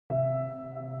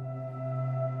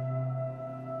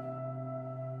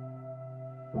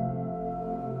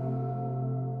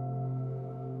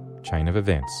chain of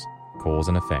events, cause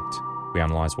and effect. We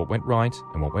analyse what went right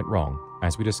and what went wrong,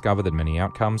 as we discover that many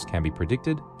outcomes can be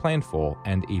predicted, planned for,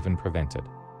 and even prevented.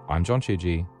 I'm John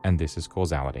Chidgey, and this is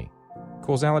Causality.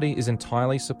 Causality is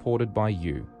entirely supported by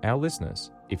you, our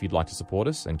listeners. If you'd like to support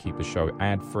us and keep the show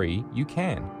ad-free, you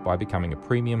can by becoming a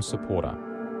premium supporter.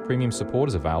 Premium support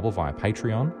is available via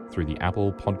Patreon, through the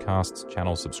Apple Podcasts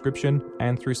channel subscription,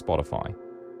 and through Spotify.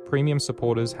 Premium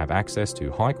supporters have access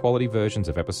to high-quality versions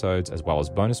of episodes as well as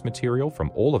bonus material from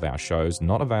all of our shows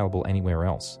not available anywhere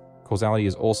else. Causality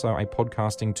is also a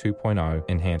Podcasting 2.0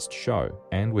 enhanced show,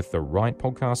 and with the right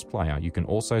podcast player, you can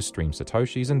also stream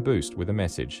Satoshis and Boost with a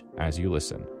message as you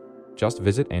listen. Just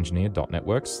visit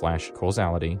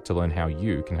engineer.network/causality to learn how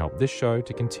you can help this show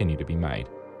to continue to be made.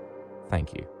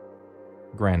 Thank you.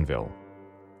 Granville.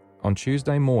 On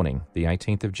Tuesday morning, the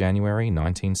 18th of January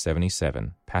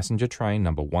 1977, passenger train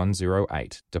number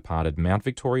 108 departed Mount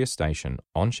Victoria Station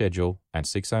on schedule at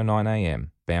 6:09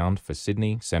 a.m. bound for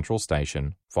Sydney Central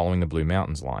Station following the Blue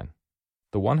Mountains line.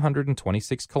 The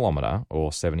 126-kilometre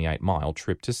or 78-mile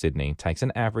trip to Sydney takes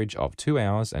an average of 2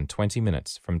 hours and 20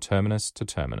 minutes from terminus to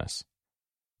terminus.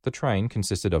 The train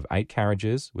consisted of 8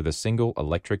 carriages with a single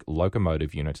electric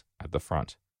locomotive unit at the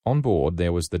front. On board,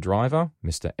 there was the driver,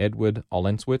 Mr. Edward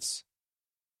Olentwitz,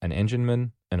 an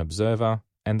engineman, an observer,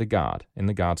 and the guard in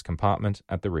the guard's compartment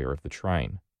at the rear of the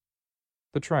train.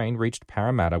 The train reached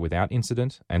Parramatta without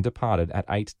incident and departed at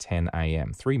 8:10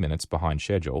 a.m., 3 minutes behind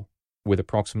schedule, with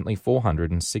approximately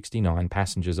 469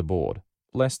 passengers aboard,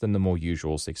 less than the more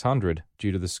usual 600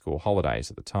 due to the school holidays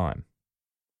at the time.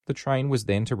 The train was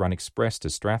then to run express to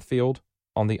Strathfield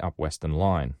on the Up Western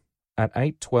Line. At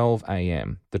 8:12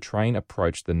 a.m., the train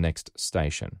approached the next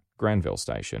station, Granville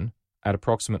Station, at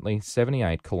approximately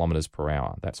 78 kilometres per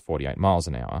hour, that's 48 miles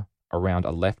an hour, around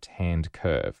a left-hand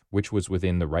curve, which was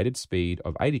within the rated speed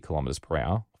of 80 kilometres per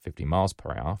hour, 50 miles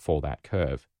per hour, for that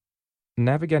curve.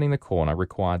 Navigating the corner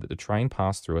required that the train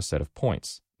pass through a set of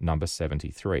points, number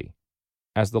 73.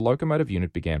 As the locomotive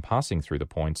unit began passing through the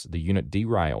points, the unit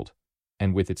derailed,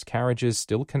 and with its carriages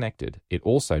still connected, it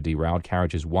also derailed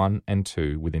carriages 1 and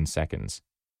 2 within seconds.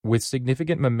 With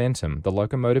significant momentum, the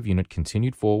locomotive unit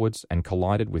continued forwards and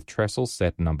collided with trestle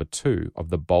set number 2 of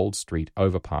the Bold Street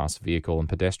Overpass vehicle and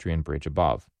pedestrian bridge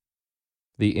above.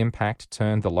 The impact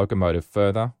turned the locomotive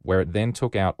further, where it then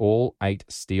took out all 8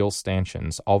 steel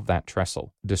stanchions of that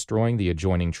trestle, destroying the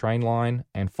adjoining train line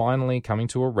and finally coming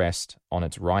to a rest on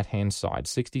its right-hand side,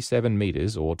 67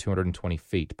 metres or 220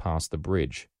 feet past the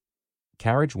bridge.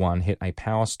 Carriage 1 hit a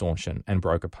power stanchion and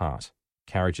broke apart.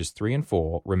 Carriages 3 and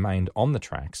 4 remained on the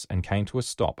tracks and came to a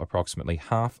stop approximately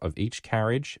half of each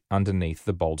carriage underneath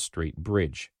the Bold Street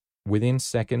Bridge. Within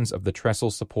seconds of the trestle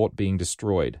support being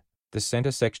destroyed, the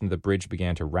centre section of the bridge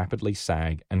began to rapidly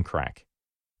sag and crack.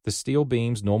 The steel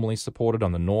beams normally supported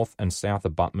on the north and south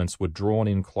abutments were drawn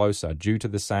in closer due to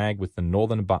the sag, with the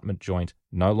northern abutment joint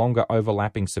no longer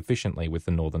overlapping sufficiently with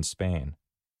the northern span.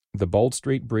 The Bold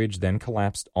Street Bridge then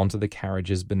collapsed onto the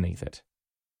carriages beneath it.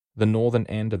 The northern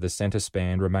end of the centre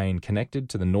span remained connected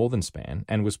to the northern span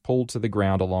and was pulled to the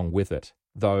ground along with it,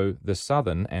 though the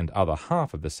southern and other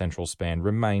half of the central span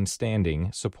remained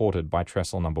standing, supported by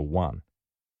trestle number 1.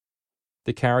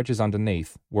 The carriages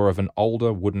underneath were of an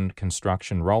older wooden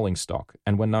construction rolling stock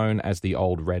and were known as the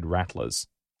Old Red Rattlers.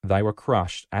 They were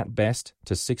crushed at best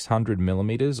to 600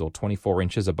 millimetres or 24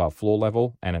 inches above floor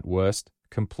level, and at worst,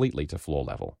 completely to floor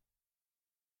level.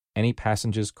 Any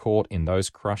passengers caught in those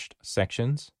crushed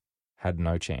sections had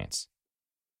no chance.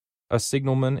 A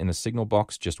signalman in the signal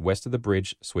box just west of the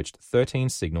bridge switched 13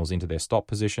 signals into their stop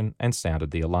position and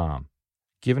sounded the alarm.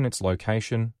 Given its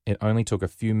location, it only took a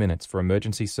few minutes for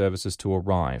emergency services to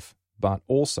arrive, but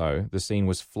also the scene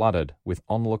was flooded with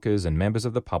onlookers and members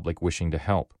of the public wishing to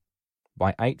help.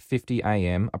 By 8:50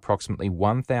 a.m., approximately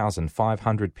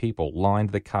 1,500 people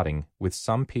lined the cutting, with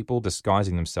some people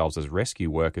disguising themselves as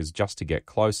rescue workers just to get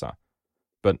closer,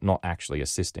 but not actually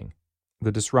assisting.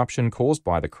 The disruption caused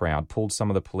by the crowd pulled some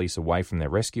of the police away from their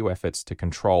rescue efforts to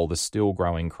control the still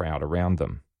growing crowd around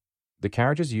them. The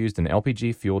carriages used an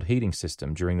LPG-fueled heating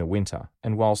system during the winter,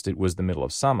 and whilst it was the middle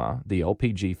of summer, the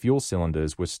LPG fuel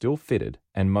cylinders were still fitted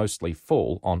and mostly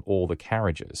full on all the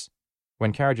carriages.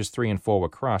 When carriages 3 and 4 were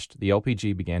crushed, the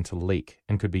LPG began to leak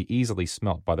and could be easily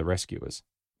smelt by the rescuers.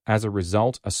 As a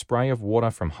result, a spray of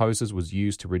water from hoses was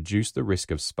used to reduce the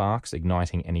risk of sparks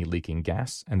igniting any leaking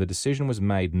gas, and the decision was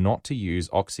made not to use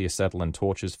oxyacetylene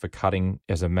torches for cutting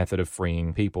as a method of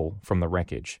freeing people from the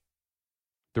wreckage.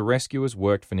 The rescuers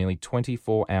worked for nearly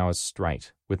 24 hours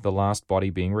straight, with the last body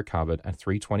being recovered at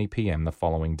 3:20 p.m. the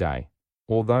following day.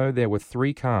 Although there were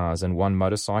 3 cars and 1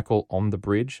 motorcycle on the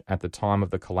bridge at the time of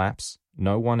the collapse,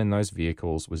 no one in those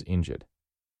vehicles was injured.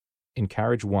 In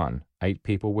Carriage 1, 8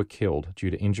 people were killed due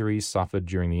to injuries suffered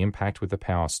during the impact with the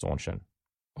power stanchion.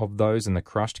 Of those in the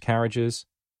crushed carriages,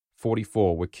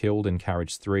 44 were killed in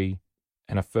Carriage 3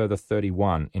 and a further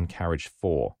 31 in Carriage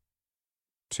 4.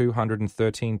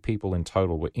 213 people in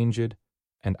total were injured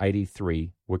and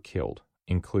 83 were killed,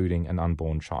 including an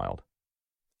unborn child.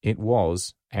 It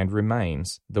was, and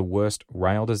remains, the worst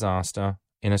rail disaster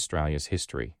in Australia's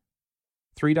history.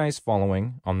 3 days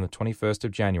following, on the 21st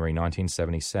of January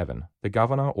 1977, the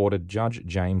Governor ordered Judge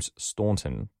James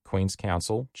Staunton, Queen's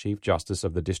Counsel, Chief Justice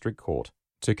of the District Court,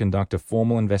 to conduct a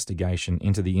formal investigation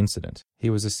into the incident. He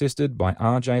was assisted by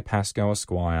R.J. Pascoe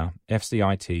Esquire,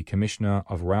 FCIT Commissioner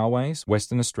of Railways,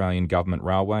 Western Australian Government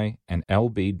Railway, and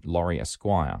L.B. Laurie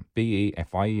Esquire,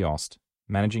 BE-FIE Ost,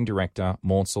 Managing Director,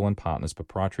 Maunsell and Partners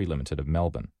Proprietary Limited of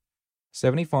Melbourne.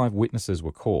 75 witnesses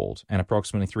were called, and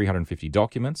approximately 350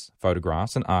 documents,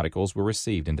 photographs, and articles were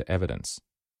received into evidence.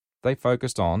 They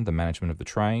focused on the management of the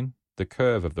train, the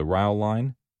curve of the rail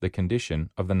line, the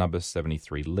condition of the number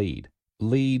 73 lead.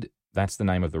 Lead, that's the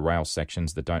name of the rail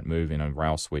sections that don't move in a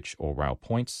rail switch or rail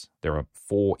points. There are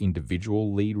 4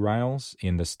 individual lead rails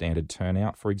in the standard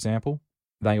turnout, for example.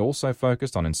 They also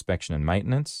focused on inspection and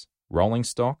maintenance, rolling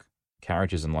stock,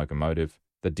 carriages and locomotive,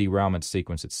 the derailment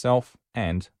sequence itself,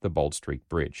 and the Bold Street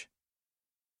Bridge.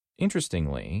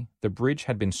 Interestingly, the bridge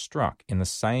had been struck in the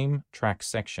same track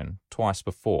section twice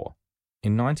before.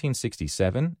 In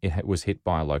 1967, it was hit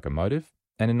by a locomotive,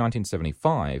 and in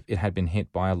 1975, it had been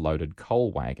hit by a loaded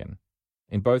coal wagon.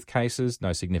 In both cases,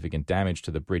 no significant damage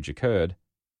to the bridge occurred.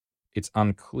 It's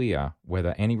unclear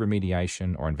whether any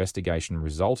remediation or investigation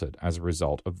resulted as a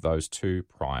result of those 2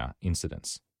 prior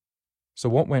incidents. So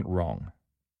what went wrong?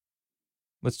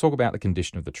 Let's talk about the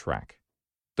condition of the track.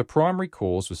 The primary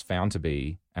cause was found to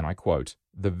be, and I quote,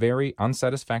 the very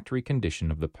unsatisfactory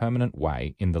condition of the permanent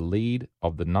way in the lead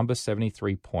of the number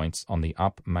 73 points on the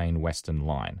up main western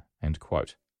line, end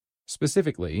quote.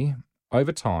 Specifically,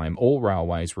 over time, all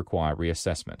railways require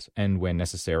reassessment and, when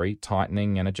necessary,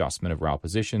 tightening and adjustment of rail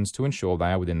positions to ensure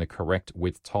they are within the correct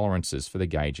width tolerances for the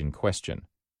gauge in question.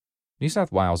 New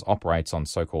South Wales operates on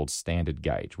so-called standard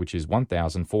gauge, which is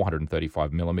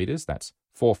 1,435 millimetres, that's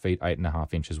 4 feet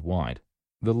 8.5 inches wide.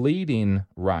 The lead-in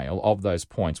rail of those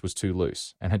points was too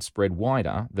loose and had spread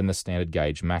wider than the standard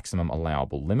gauge maximum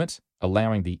allowable limit,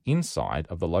 allowing the inside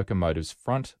of the locomotive's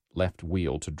front left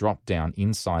wheel to drop down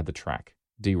inside the track,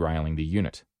 derailing the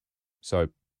unit. So,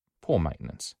 poor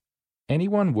maintenance.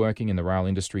 Anyone working in the rail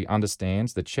industry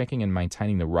understands that checking and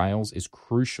maintaining the rails is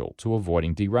crucial to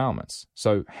avoiding derailments.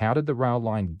 So how did the rail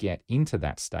line get into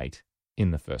that state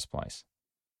in the first place?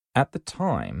 At the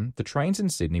time, the trains in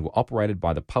Sydney were operated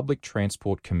by the Public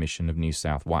Transport Commission of New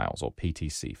South Wales, or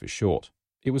PTC for short.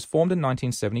 It was formed in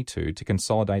 1972 to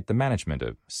consolidate the management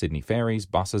of Sydney ferries,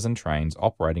 buses and trains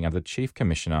operating under Chief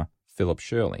Commissioner Philip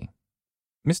Shirley.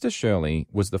 Mr. Shirley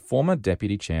was the former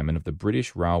Deputy Chairman of the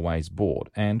British Railways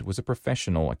Board and was a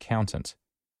professional accountant.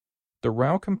 The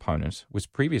rail component was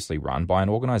previously run by an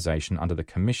organisation under the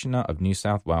Commissioner of New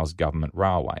South Wales Government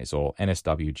Railways, or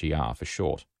NSWGR for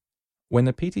short. When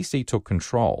the PTC took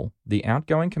control, the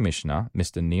outgoing Commissioner,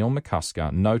 Mr. Neil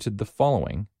McCusker, noted the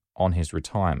following on his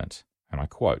retirement, and I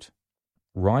quote,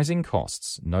 "Rising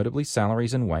costs, notably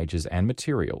salaries and wages and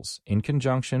materials, in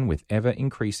conjunction with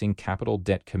ever-increasing capital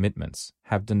debt commitments,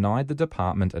 have denied the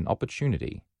department an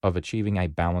opportunity of achieving a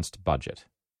balanced budget.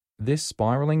 This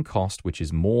spiralling cost, which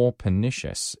is more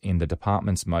pernicious in the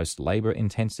department's most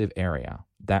labour-intensive area,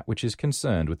 that which is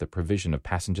concerned with the provision of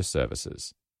passenger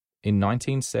services. In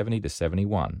 1970 to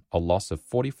 71, a loss of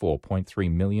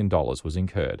 $44.3 million was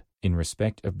incurred in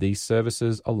respect of these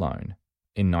services alone.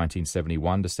 In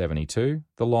 1971 to 72,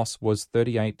 the loss was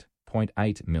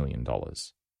 $38.8 million.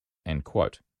 End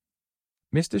quote.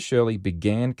 Mr. Shirley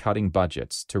began cutting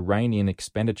budgets to rein in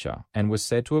expenditure and was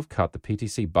said to have cut the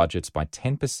PTC budgets by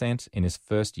 10% in his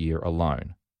first year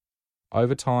alone.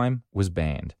 Overtime was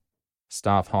banned.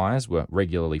 Staff hires were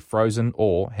regularly frozen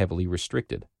or heavily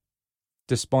restricted.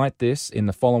 Despite this, in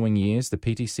the following years, the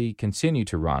PTC continued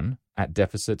to run at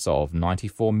deficits of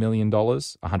 $94 million,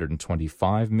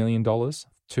 $125 million,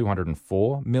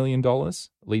 $204 million,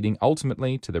 leading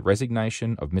ultimately to the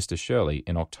resignation of Mr. Shirley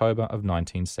in October of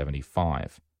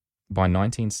 1975. By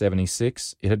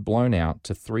 1976, it had blown out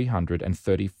to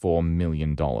 $334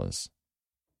 million.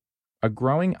 A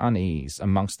growing unease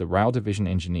amongst the rail division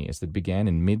engineers that began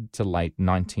in mid to late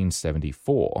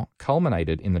 1974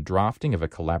 culminated in the drafting of a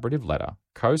collaborative letter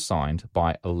co-signed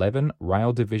by 11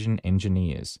 rail division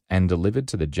engineers and delivered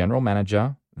to the general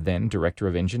manager, then director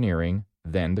of engineering,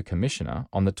 then the Commissioner,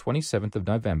 on the 27th of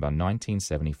November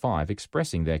 1975,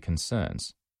 expressing their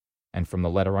concerns. And from the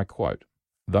letter I quote,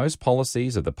 "Those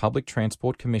policies of the Public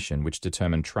Transport Commission which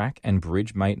determine track and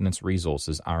bridge maintenance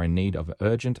resources are in need of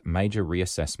urgent major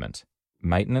reassessment.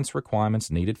 Maintenance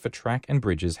requirements needed for track and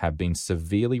bridges have been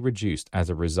severely reduced as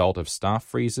a result of staff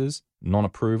freezes,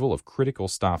 non-approval of critical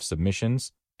staff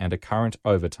submissions, and a current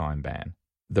overtime ban.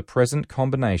 The present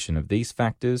combination of these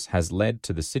factors has led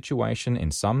to the situation in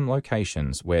some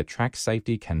locations where track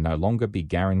safety can no longer be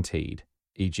guaranteed,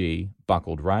 e.g.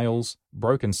 buckled rails,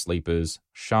 broken sleepers,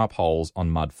 sharp holes on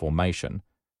mud formation,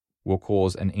 will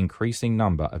cause an increasing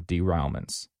number of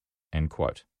derailments." End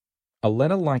quote. A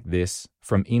letter like this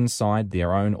from inside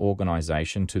their own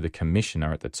organisation to the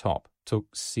Commissioner at the top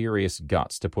took serious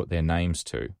guts to put their names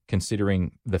to,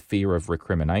 considering the fear of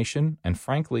recrimination and,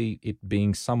 frankly, it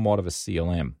being somewhat of a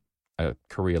CLM, a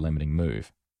career-limiting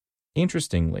move.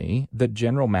 Interestingly, the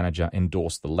General Manager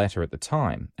endorsed the letter at the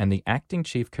time, and the Acting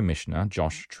Chief Commissioner,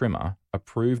 Josh Trimmer,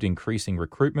 approved increasing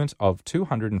recruitment of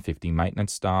 250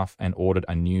 maintenance staff and ordered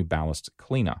a new ballast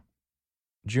cleaner.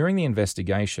 During the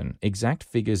investigation, exact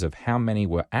figures of how many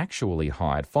were actually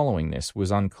hired following this was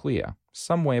unclear,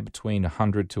 somewhere between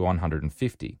 100 to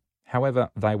 150. However,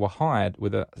 they were hired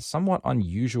with a somewhat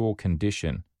unusual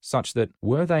condition, such that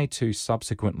were they to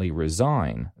subsequently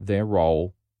resign, their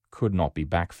role could not be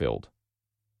backfilled.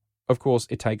 Of course,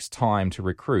 it takes time to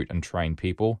recruit and train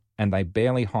people, and they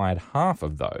barely hired half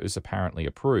of those apparently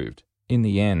approved. In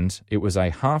the end, it was a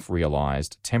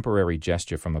half-realized, temporary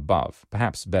gesture from above,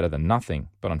 perhaps better than nothing,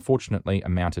 but unfortunately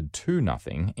amounted to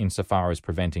nothing insofar as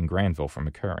preventing Granville from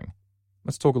occurring.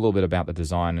 Let's talk a little bit about the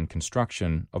design and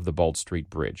construction of the Bold Street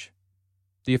Bridge.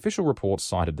 The official report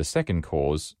cited the second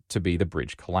cause to be the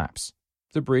bridge collapse.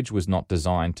 The bridge was not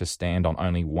designed to stand on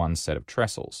only one set of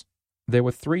trestles. There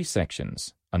were three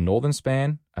sections, a northern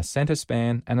span, a center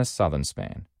span, and a southern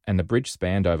span, and the bridge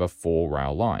spanned over 4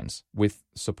 rail lines, with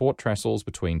support trestles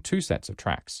between 2 sets of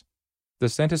tracks. The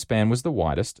center span was the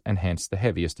widest and hence the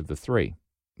heaviest of the three.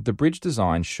 The bridge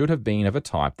design should have been of a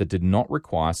type that did not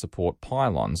require support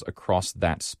pylons across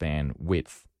that span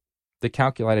width. The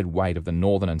calculated weight of the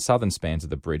northern and southern spans of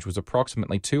the bridge was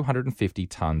approximately 250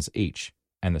 tons each,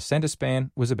 and the center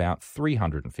span was about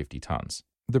 350 tons.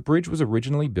 The bridge was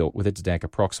originally built with its deck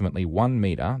approximately 1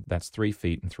 metre, that's 3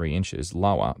 feet and 3 inches,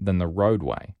 lower than the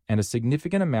roadway, and a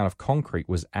significant amount of concrete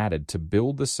was added to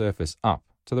build the surface up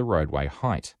to the roadway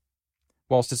height.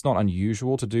 Whilst it's not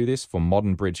unusual to do this for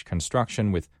modern bridge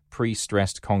construction with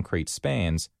pre-stressed concrete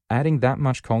spans, adding that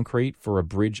much concrete for a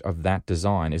bridge of that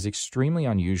design is extremely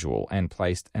unusual and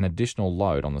placed an additional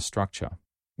load on the structure.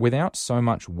 Without so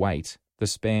much weight, the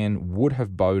span would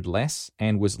have bowed less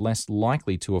and was less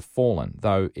likely to have fallen,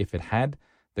 though if it had,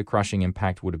 the crushing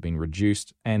impact would have been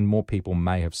reduced and more people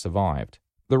may have survived.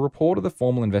 The report of the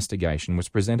formal investigation was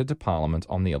presented to Parliament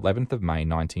on the 11th of May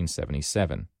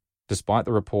 1977. Despite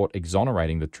the report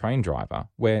exonerating the train driver,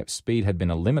 where speed had been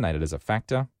eliminated as a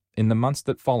factor, in the months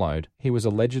that followed, he was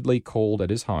allegedly called at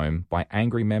his home by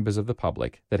angry members of the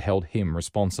public that held him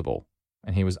responsible,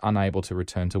 and he was unable to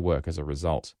return to work as a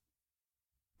result.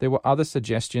 There were other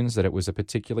suggestions that it was a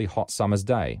particularly hot summer's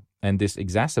day, and this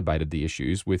exacerbated the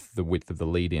issues with the width of the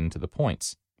lead-in to the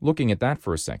points. Looking at that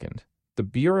for a second, the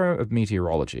Bureau of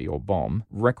Meteorology, or BOM,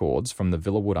 records from the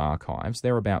Villawood archives,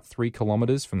 they're about 3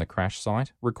 kilometres from the crash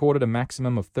site, recorded a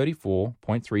maximum of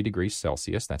 34.3 degrees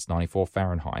Celsius, that's 94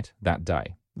 Fahrenheit, that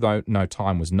day. Though no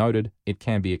time was noted, it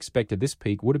can be expected this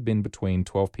peak would have been between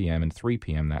 12 p.m. and 3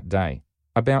 p.m. that day.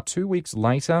 About 2 weeks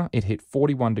later, it hit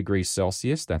 41 degrees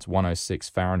Celsius, that's 106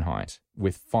 Fahrenheit,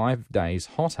 with 5 days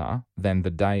hotter than the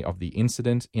day of the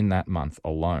incident in that month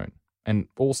alone. And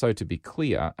also to be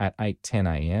clear, at 8:10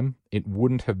 a.m., it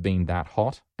wouldn't have been that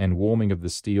hot, and warming of the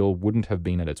steel wouldn't have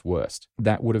been at its worst.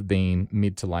 That would have been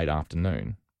mid to late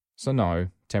afternoon. So no,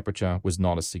 temperature was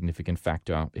not a significant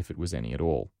factor, if it was any at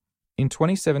all. In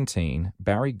 2017,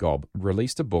 Barry Gobb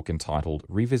released a book entitled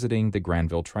Revisiting the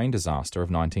Granville Train Disaster of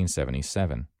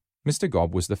 1977. Mr.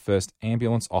 Gobb was the first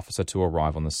ambulance officer to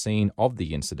arrive on the scene of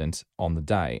the incident on the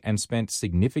day and spent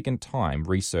significant time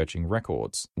researching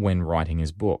records when writing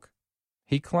his book.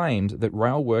 He claimed that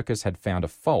rail workers had found a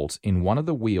fault in one of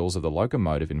the wheels of the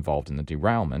locomotive involved in the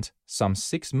derailment some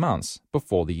 6 months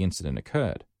before the incident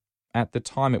occurred. At the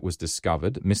time it was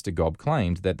discovered, Mr. Gobb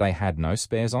claimed that they had no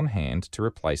spares on hand to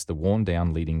replace the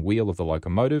worn-down leading wheel of the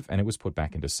locomotive, and it was put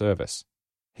back into service.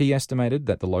 He estimated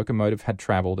that the locomotive had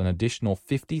travelled an additional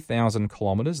 50,000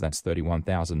 kilometres, that's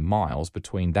 31,000 miles,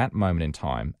 between that moment in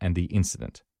time and the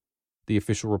incident. The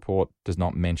official report does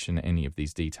not mention any of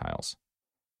these details.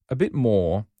 A bit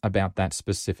more about that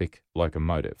specific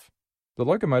locomotive. The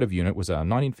locomotive unit was a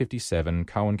 1957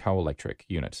 Co & Co electric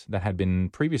unit that had been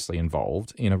previously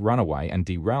involved in a runaway and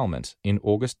derailment in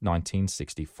August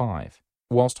 1965.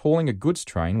 Whilst hauling a goods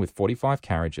train with 45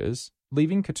 carriages,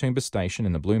 leaving Katoomba Station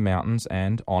in the Blue Mountains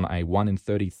and on a 1 in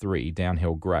 33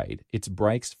 downhill grade, its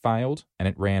brakes failed and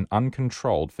it ran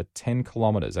uncontrolled for 10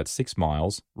 kilometres at 6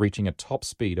 miles, reaching a top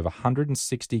speed of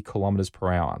 160 kilometres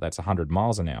per hour, that's 100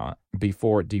 miles an hour,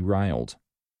 before it derailed.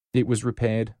 It was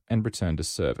repaired and returned to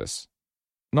service.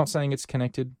 Not saying it's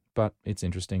connected, but it's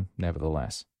interesting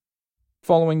nevertheless.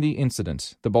 Following the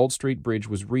incident, the Bold Street Bridge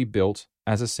was rebuilt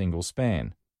as a single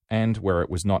span, and where it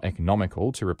was not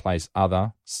economical to replace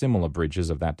other, similar bridges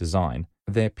of that design,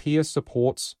 their pier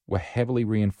supports were heavily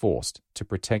reinforced to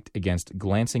protect against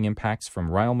glancing impacts from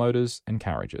rail motors and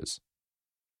carriages.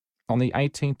 On the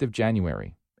 18th of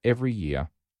January, every year,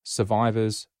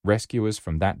 survivors, rescuers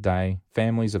from that day,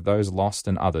 families of those lost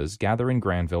and others gather in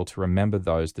Granville to remember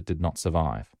those that did not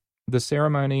survive. The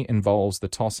ceremony involves the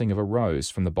tossing of a rose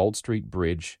from the Bold Street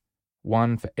Bridge,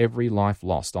 one for every life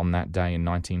lost on that day in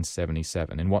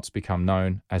 1977, in what's become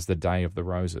known as the Day of the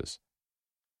Roses.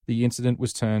 The incident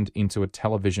was turned into a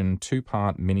television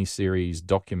 2-part miniseries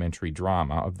documentary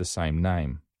drama of the same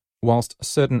name. Whilst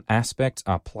certain aspects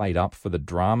are played up for the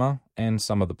drama and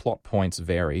some of the plot points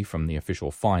vary from the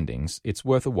official findings, it's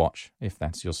worth a watch if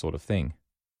that's your sort of thing.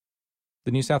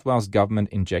 The New South Wales government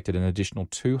injected an additional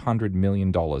 $200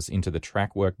 million into the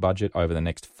track work budget over the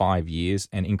next 5 years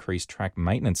and increased track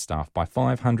maintenance staff by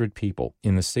 500 people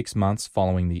in the 6 months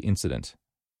following the incident.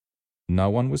 No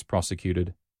one was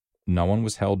prosecuted. No one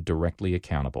was held directly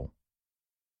accountable.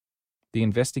 The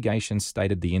investigation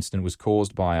stated the incident was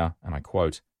caused by a, and I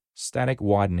quote, static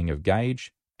widening of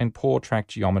gauge and poor track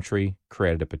geometry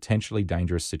created a potentially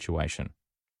dangerous situation.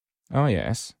 Oh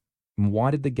yes.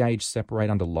 Why did the gauge separate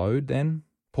under load then?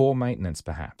 Poor maintenance,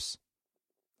 perhaps.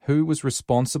 Who was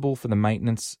responsible for the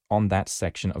maintenance on that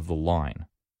section of the line?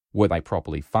 Were they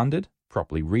properly funded,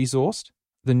 properly resourced?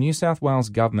 The New South Wales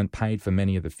government paid for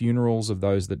many of the funerals of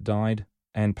those that died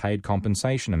and paid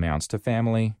compensation amounts to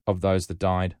family of those that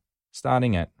died,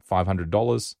 starting at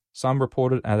 $500, some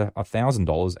reported at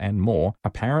 $1,000 and more,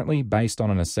 apparently based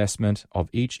on an assessment of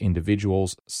each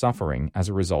individual's suffering as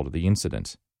a result of the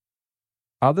incident.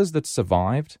 Others that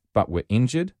survived but were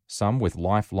injured, some with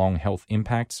lifelong health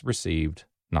impacts, received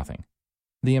nothing.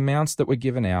 The amounts that were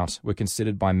given out were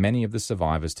considered by many of the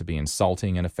survivors to be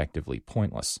insulting and effectively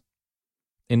pointless.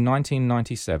 In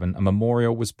 1997, a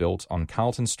memorial was built on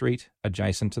Carlton Street,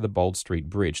 adjacent to the Bold Street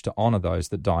Bridge, to honour those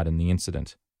that died in the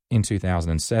incident. In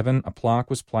 2007, a plaque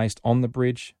was placed on the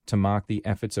bridge to mark the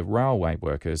efforts of railway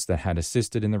workers that had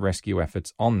assisted in the rescue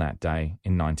efforts on that day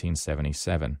in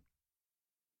 1977.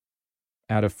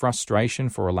 Out of frustration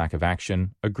for a lack of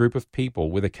action, a group of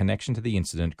people with a connection to the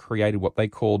incident created what they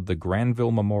called the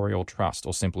Granville Memorial Trust,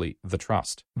 or simply the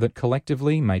Trust, that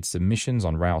collectively made submissions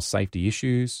on rail safety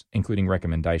issues, including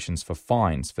recommendations for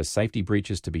fines for safety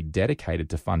breaches to be dedicated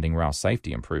to funding rail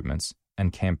safety improvements,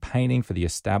 and campaigning for the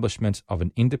establishment of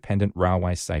an independent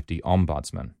railway safety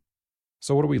ombudsman.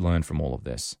 So what do we learn from all of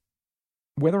this?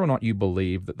 Whether or not you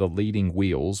believe that the leading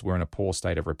wheels were in a poor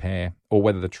state of repair, or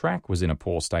whether the track was in a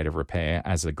poor state of repair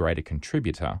as a greater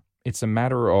contributor, it's a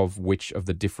matter of which of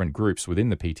the different groups within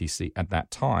the PTC at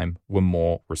that time were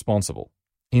more responsible.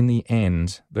 In the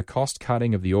end, the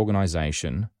cost-cutting of the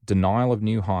organisation, denial of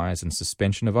new hires and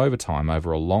suspension of overtime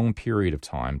over a long period of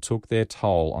time took their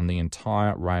toll on the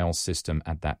entire rail system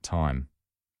at that time.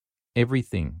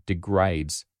 Everything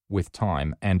degrades with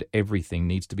time, and everything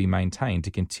needs to be maintained to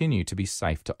continue to be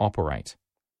safe to operate.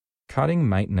 Cutting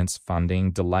maintenance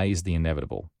funding delays the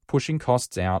inevitable, pushing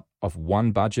costs out of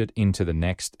one budget into the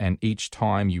next, and each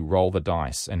time you roll the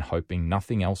dice and hoping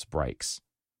nothing else breaks.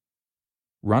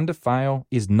 Run to fail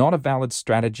is not a valid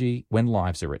strategy when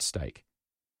lives are at stake.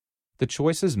 The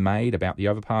choices made about the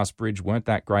overpass bridge weren't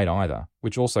that great either,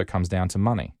 which also comes down to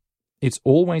money. It's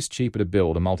always cheaper to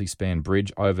build a multi-span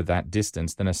bridge over that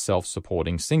distance than a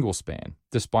self-supporting single span,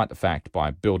 despite the fact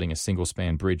by building a single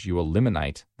span bridge you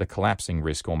eliminate the collapsing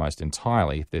risk almost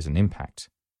entirely if there's an impact.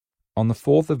 On the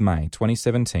 4th of May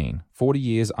 2017, 40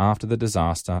 years after the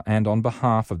disaster, and on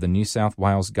behalf of the New South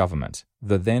Wales government,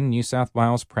 the then New South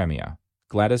Wales Premier,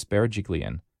 Gladys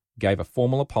Berejiklian, gave a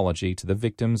formal apology to the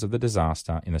victims of the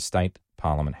disaster in the State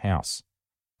Parliament House.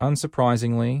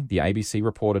 Unsurprisingly, the ABC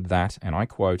reported that, and I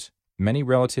quote, "Many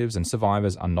relatives and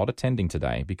survivors are not attending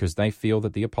today because they feel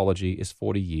that the apology is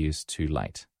 40 years too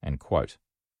late." End quote.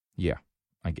 Yeah,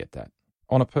 I get that.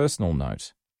 On a personal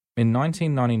note, in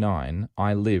 1999,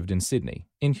 I lived in Sydney,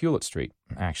 in Hewlett Street,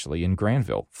 actually in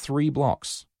Granville, 3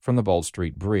 blocks from the Bold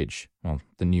Street Bridge, well,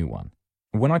 the new one.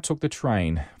 When I took the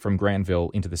train from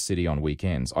Granville into the city on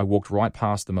weekends, I walked right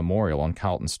past the memorial on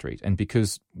Carlton Street, and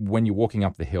because when you're walking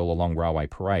up the hill along Railway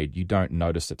Parade, you don't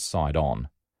notice it side on.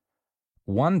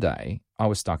 One day, I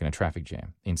was stuck in a traffic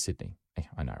jam in Sydney.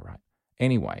 I know, right?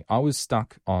 Anyway, I was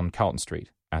stuck on Carlton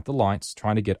Street at the lights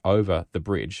trying to get over the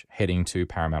bridge heading to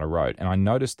Parramatta Road, and I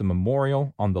noticed the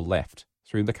memorial on the left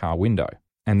through the car window.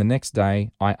 And the next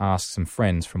day, I asked some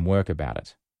friends from work about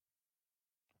it.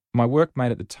 My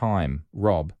workmate at the time,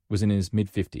 Rob, was in his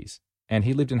mid-50s, and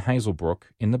he lived in Hazelbrook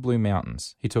in the Blue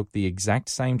Mountains. He took the exact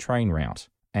same train route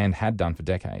and had done for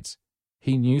decades.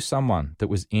 He knew someone that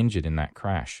was injured in that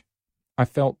crash. I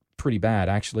felt pretty bad,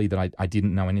 actually, that I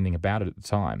didn't know anything about it at the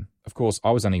time. Of course,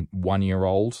 I was only 1 year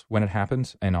old when it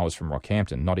happened, and I was from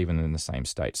Rockhampton, not even in the same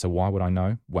state. So why would I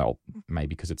know? Well,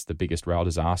 maybe because it's the biggest rail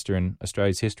disaster in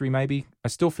Australia's history, maybe. I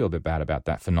still feel a bit bad about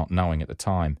that for not knowing at the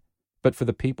time. But for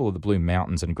the people of the Blue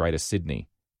Mountains and Greater Sydney,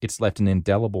 it's left an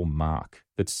indelible mark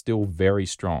that's still very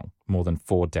strong more than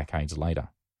 4 decades later.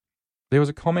 There was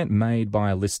a comment made by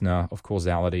a listener of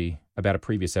Causality about a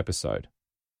previous episode.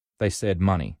 They said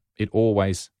money. It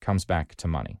always comes back to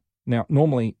money. Now,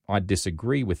 normally I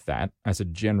disagree with that. As a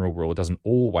general rule, it doesn't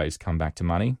always come back to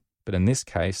money. But in this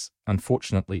case,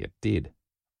 unfortunately, it did.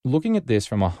 Looking at this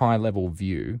from a high-level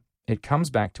view, it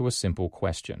comes back to a simple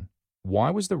question.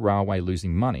 Why was the railway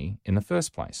losing money in the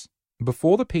first place?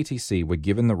 Before the PTC were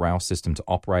given the rail system to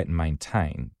operate and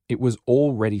maintain, it was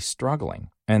already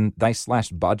struggling, and they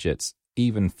slashed budgets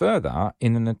even further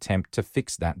in an attempt to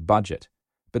fix that budget.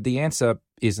 But the answer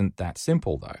isn't that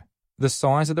simple, though. The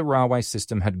size of the railway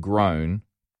system had grown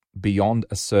beyond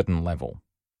a certain level.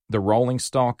 The rolling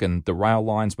stock and the rail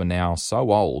lines were now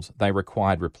so old they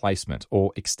required replacement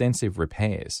or extensive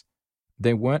repairs.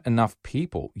 There weren't enough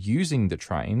people using the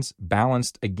trains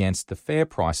balanced against the fare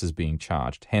prices being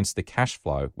charged, hence the cash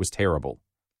flow was terrible.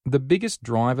 The biggest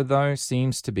driver, though,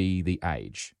 seems to be the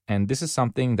age, and this is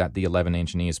something that the 11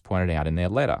 engineers pointed out in their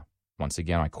letter. Once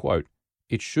again, I quote,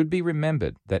 "It should be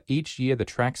remembered that each year the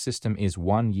track system is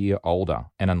 1 year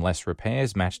older, and unless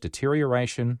repairs match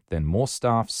deterioration, then more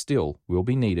staff still will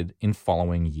be needed in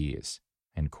following years."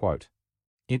 End quote.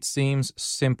 It seems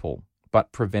simple,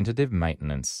 but preventative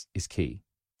maintenance is key.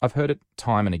 I've heard it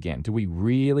time and again. Do we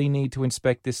really need to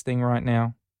inspect this thing right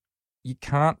now? You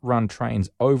can't run trains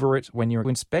over it when you're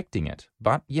inspecting it,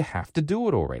 but you have to do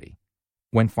it already.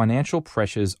 When financial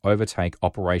pressures overtake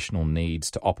operational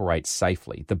needs to operate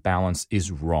safely, the balance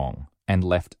is wrong, and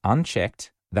left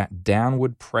unchecked, that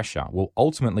downward pressure will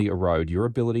ultimately erode your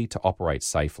ability to operate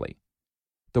safely.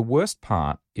 The worst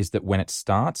part is that when it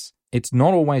starts, it's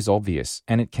not always obvious,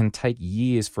 and it can take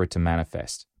years for it to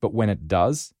manifest, but when it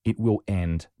does, it will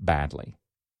end badly.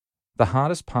 The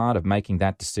hardest part of making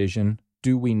that decision,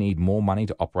 do we need more money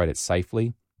to operate it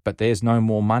safely? But there's no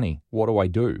more money. What do I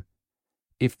do?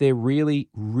 If there really,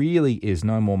 really is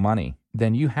no more money,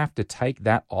 then you have to take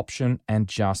that option and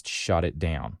just shut it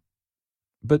down.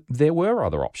 But there were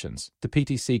other options. The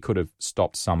PTC could have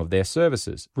stopped some of their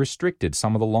services, restricted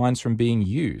some of the lines from being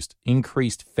used,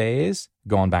 increased fares,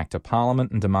 gone back to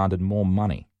Parliament and demanded more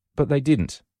money. But they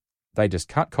didn't. They just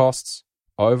cut costs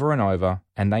over and over,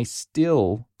 and they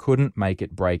still couldn't make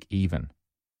it break even.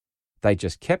 They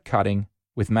just kept cutting,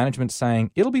 with management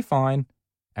saying, "It'll be fine,"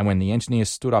 and when the engineers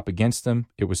stood up against them,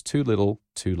 it was too little,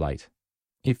 too late.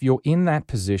 If you're in that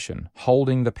position,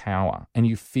 holding the power, and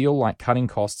you feel like cutting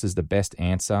costs is the best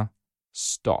answer,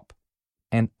 stop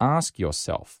and ask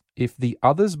yourself, if the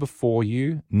others before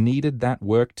you needed that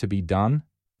work to be done,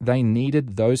 they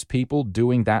needed those people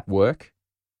doing that work?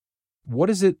 What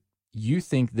is it you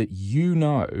think that you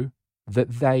know that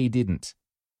they didn't?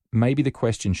 Maybe the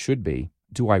question should be,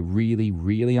 do I really,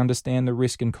 really understand the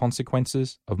risk and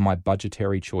consequences of my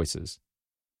budgetary choices?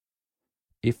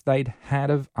 If they'd had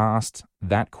have asked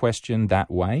that question that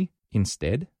way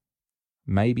instead,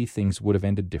 maybe things would have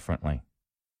ended differently.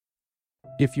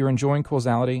 If you're enjoying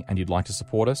Causality and you'd like to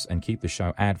support us and keep the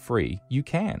show ad-free, you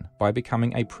can by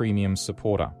becoming a premium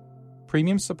supporter.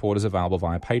 Premium support is available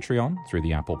via Patreon, through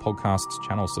the Apple Podcasts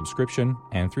channel subscription,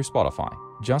 and through Spotify.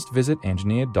 Just visit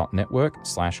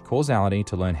engineer.network/causality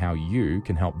to learn how you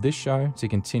can help this show to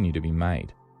continue to be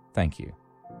made. Thank you.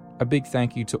 A big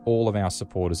thank you to all of our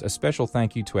supporters. A special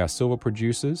thank you to our silver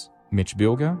producers, Mitch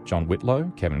Bilger, John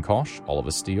Whitlow, Kevin Kosh, Oliver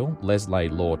Steele, Leslie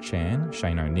Law Chan,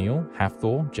 Shane O'Neill,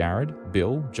 Hafthor, Jared,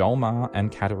 Bill, Joel Marr,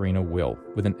 and Katarina Will,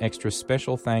 with an extra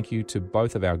special thank you to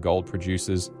both of our gold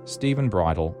producers, Stephen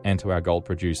Bridle, and to our gold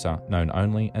producer, known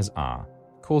only as R.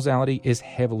 Causality is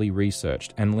heavily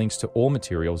researched, and links to all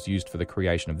materials used for the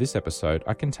creation of this episode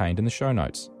are contained in the show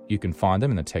notes. You can find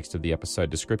them in the text of the episode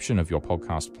description of your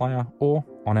podcast player or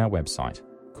on our website.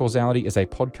 Causality is a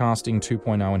podcasting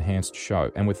 2.0 enhanced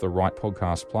show, and with the right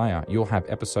podcast player, you'll have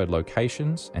episode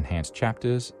locations, enhanced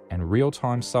chapters, and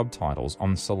real-time subtitles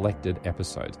on selected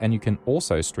episodes. And you can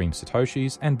also stream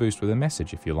Satoshis and boost with a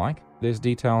message if you like. There's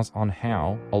details on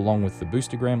how, along with the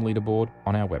Boostergram leaderboard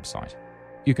on our website.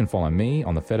 You can follow me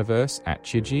on the Fediverse at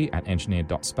Chidgey at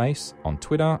engineered.space, on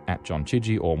Twitter at John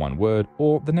Chidgey, all one word,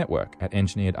 or the network at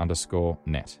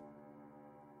engineered_net.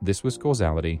 This was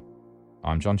Causality.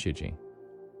 I'm John Chidgey.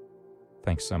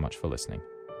 Thanks so much for listening.